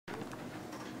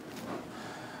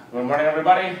Good morning,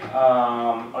 everybody.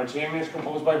 Our team is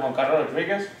composed by Juancarlo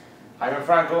Rodriguez, Jaime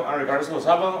Franco, and Ricardo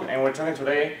Solozabal, and we're talking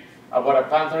today about a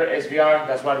Panther SVR.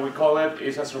 That's what we call it.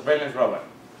 It's a surveillance robot.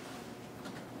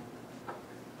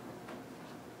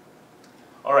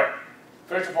 All right.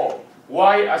 First of all,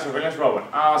 why a surveillance robot?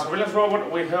 A surveillance robot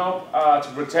will help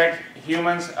to protect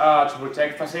humans, to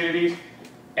protect facilities,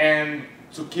 and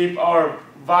to keep our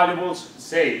valuables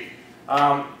safe.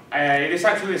 It is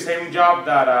actually the same job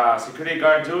that a security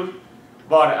guard do,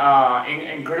 but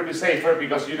incredibly safer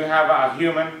because you don't have a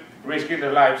human risking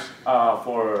their lives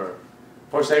for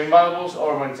saving valuables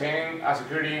or maintaining a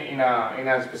security in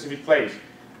a specific place.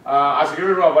 A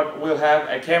security robot will have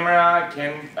a camera,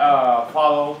 can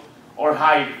follow or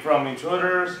hide from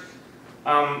intruders,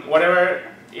 whatever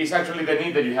is actually the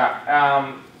need that you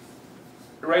have.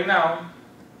 Right now,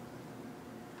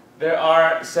 there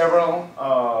are several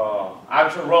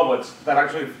actual robots that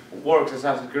actually works as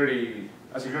a security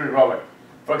robot.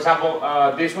 For example,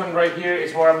 this one right here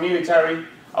is for a military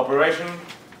operation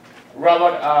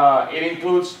robot. It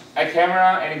includes a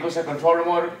camera, it includes a control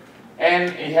remote, and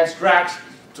it has tracks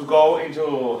to go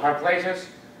into hard places.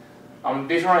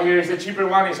 This one right here is the cheaper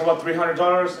one. It's about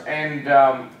 $300, and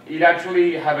it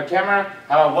actually have a camera,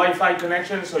 have a Wi-Fi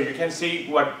connection, so you can see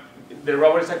what the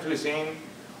robot is actually seeing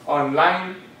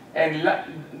online. And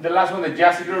the last one, the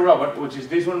Just Security robot, which is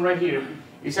this one right here,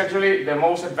 is actually the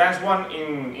most advanced one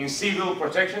in civil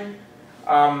protection.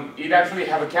 It actually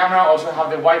have a camera, also have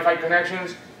the Wi-Fi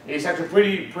connections. It's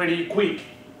actually pretty quick.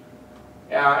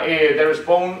 The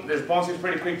response is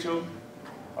pretty quick too.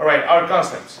 All right, our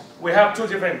concepts. We have two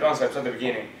different concepts at the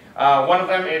beginning. One of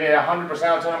them is a 100%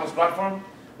 autonomous platform,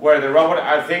 where the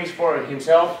robot thinks for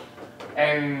himself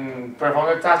and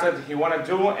perform the tasks that he want to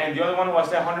do, and the other one was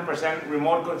the 100%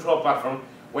 remote control platform,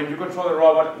 when you control the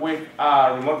robot with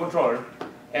a remote controller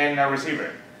and a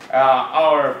receiver.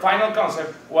 Our final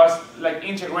concept was like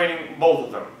integrating both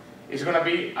of them. It's going to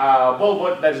be a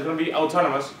robot that is going to be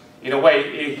autonomous in a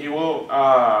way. He will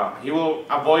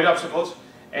avoid obstacles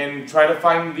and try to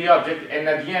find the object, and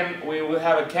at the end we will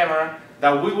have a camera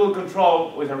that we will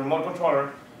control with a remote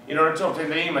controller in order to obtain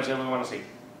the image that we want to see.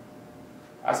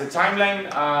 As a timeline,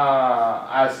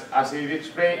 as it is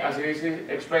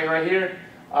explained right here,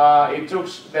 it took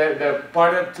the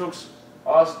part that took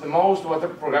us the most was the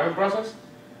programming process,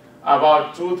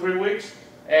 about 2 or 3 weeks,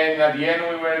 and at the end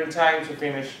we were in time to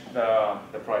finish the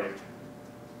project.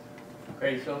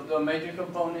 Okay, so the major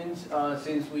components,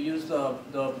 since we used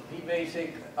the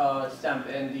P-Basic stamp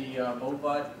and the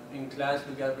Bobot in class,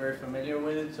 we got very familiar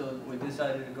with it, so we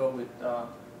decided to go with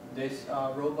this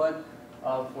robot.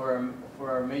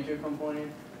 For our major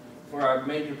component, for our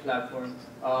major platform.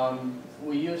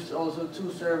 We used also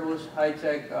 2 servos,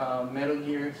 high-tech Metal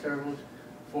Gear servos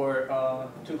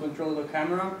to control the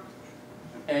camera,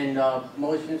 and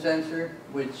motion sensor,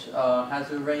 which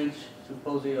has a range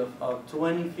supposedly of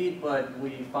 20 feet, but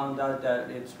we found out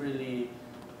that it's really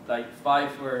like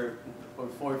 5 or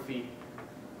 4 feet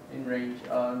in range.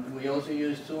 We also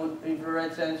used 2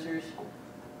 infrared sensors.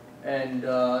 And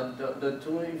the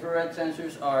 2 infrared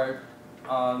sensors are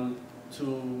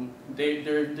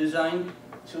they're designed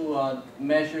to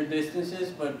measure distances,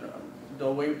 but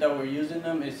the way that we're using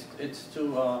them it's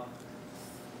to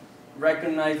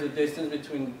recognize the distance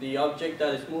between the object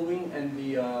that is moving and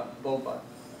the Bobot.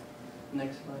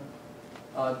 Next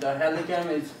slide. The Helicam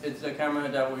it's the camera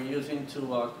that we're using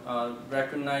to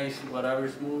recognize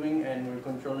whatever's moving, and we're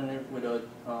controlling it with a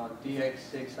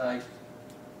DX6i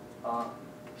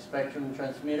spectrum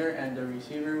transmitter, and the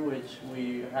receiver, which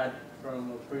we had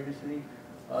from a previously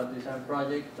designed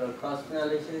project. The cost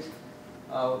analysis,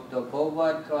 the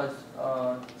Bobot cost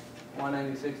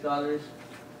 $196,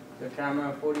 the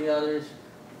camera $40.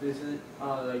 This is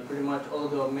like pretty much all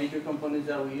the major components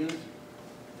that we use,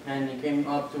 and it came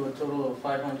up to a total of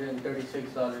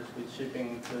 $536 with shipping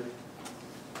included.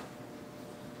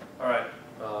 Alright,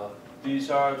 these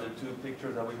are the 2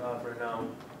 pictures that we have right now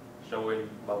showing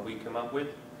what we came up with.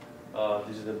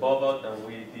 This is the Bobot, and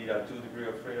we did a 2 degree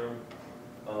of freedom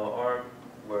arm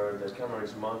where the camera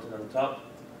is mounted on top,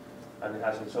 and it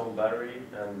has its own battery,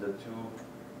 and the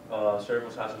 2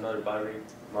 servos has another battery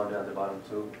mounted at the bottom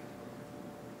too.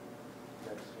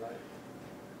 Next slide.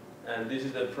 And this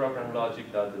is the program logic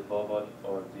that the Bobot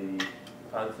or the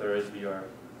Panther SVR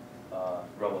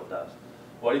robot does.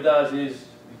 What it does is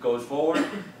it goes forward.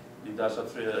 It does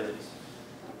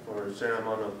for a certain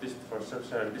amount of for a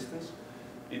certain distance.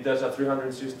 It does a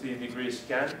 360-degree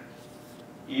scan.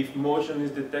 If motion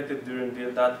is detected during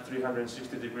that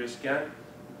 360-degree scan,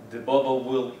 the bubble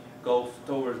will go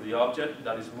towards the object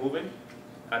that is moving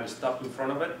and stop in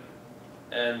front of it.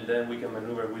 and then we can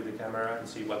maneuver with the camera and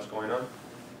see what's going on.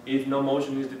 If no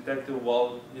motion is detected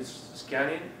while it's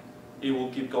scanning, it will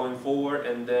keep going forward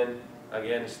and then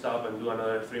again stop and do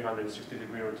another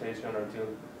 360-degree rotation until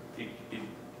it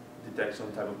detects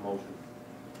some type of motion.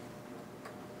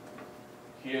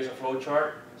 Here's a flow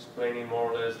chart explaining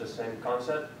more or less the same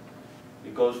concept.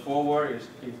 It goes forward.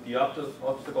 If the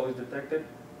obstacle is detected,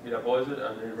 it avoids it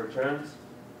and it returns.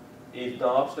 If the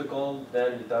obstacle,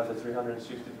 then it does a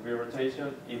 360-degree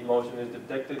rotation. If motion is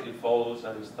detected, it follows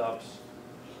and it stops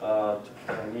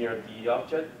near the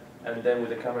object. And then with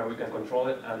the camera we can control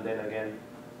it, and then again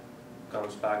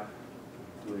comes back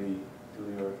to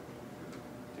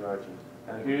your agent.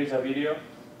 And here is a video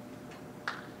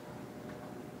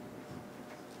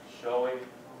showing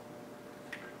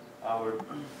our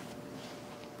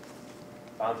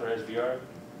Panther SVR.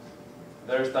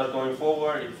 There it starts going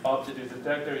forward. If object is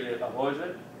detected, it avoids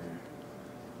it.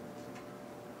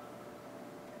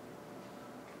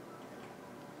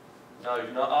 Now,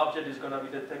 if no object is going to be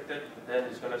detected, then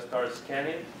it's going to start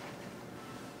scanning.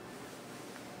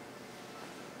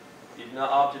 If no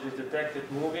object is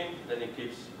detected moving, then it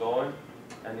keeps going.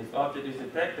 And if object is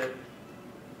detected,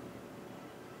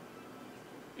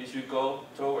 it should go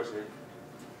towards it.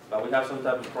 But we have some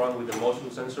type of problem with the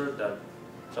motion sensor that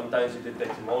sometimes it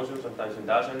detects motion, sometimes it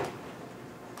doesn't.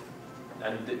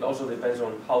 And it also depends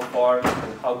on how far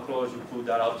and how close you put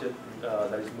that object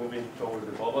that is moving towards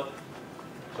the robot.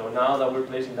 So now that we're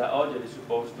placing that object, it's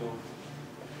supposed to,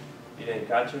 it didn't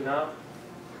catch it now.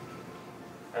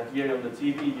 And here on the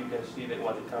TV, you can see that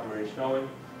what the camera is showing.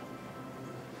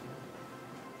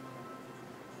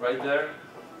 Right there,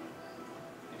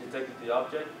 it detected the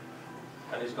object,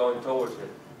 and it's going towards it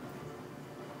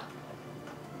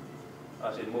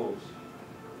as it moves.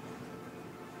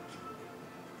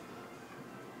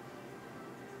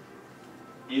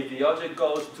 If the object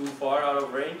goes too far out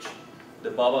of range,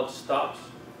 the bubble stops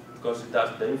because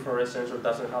the infrared sensor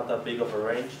doesn't have that big of a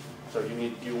range. So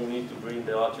you will need to bring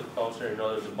the object closer in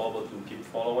order for the bubble to keep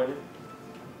following it.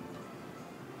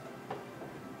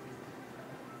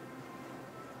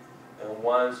 And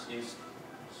once it's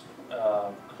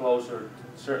closer,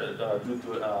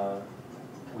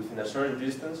 within a certain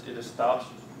distance, it stops,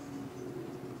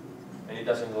 and it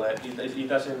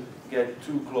doesn't get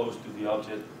too close to the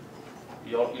object.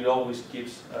 It always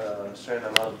keeps a certain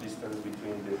amount of distance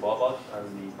between the bubble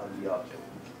and the object.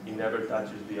 It never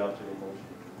touches the object in motion.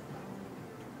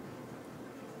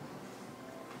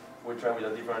 We're trying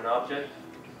with a different object,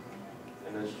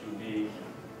 and it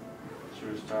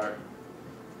should start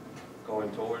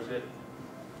going towards it.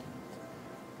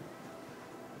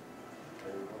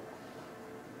 There we go.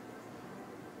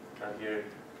 And here,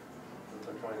 we're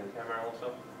controlling the camera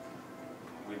also.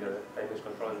 With the famous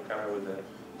controlling the camera with the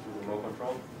remote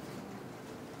control.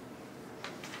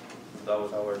 That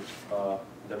was our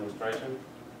demonstration.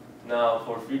 Now,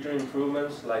 for future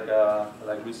improvements, like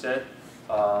we said,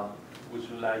 we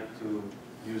should like to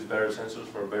use better sensors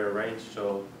for better range,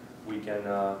 so we can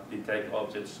detect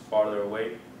objects farther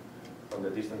away from the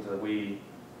distance that we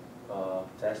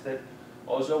tested.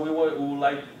 Also, we would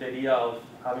like the idea of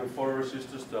having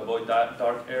photoresistors to avoid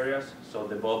dark areas, so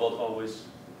the bubble always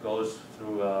goes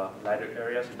through lighter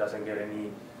areas. It doesn't get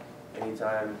any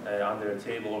time under a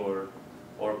table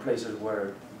or places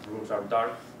where rooms are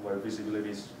dark, where visibility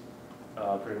is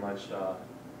pretty much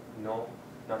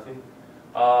nothing.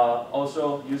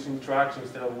 Also, using tracks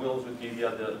instead of wheels will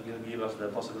give us the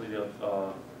possibility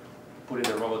of putting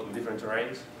the robot in different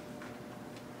terrains.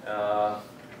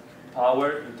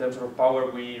 Power, in terms of power,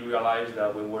 we realized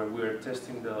that when we were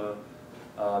testing the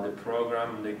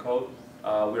program and the code,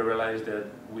 we realized that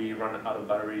we run out of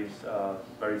batteries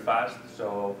very fast.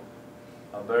 So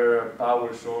a better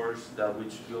power source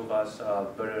which gives us a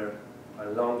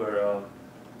longer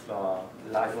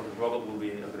life of the robot will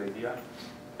be a good idea.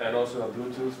 And also a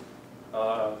Bluetooth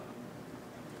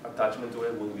attachment to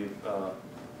it will give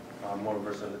more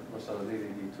versatility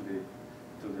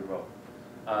to the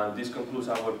robot. This concludes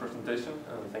our presentation,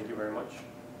 and thank you very much.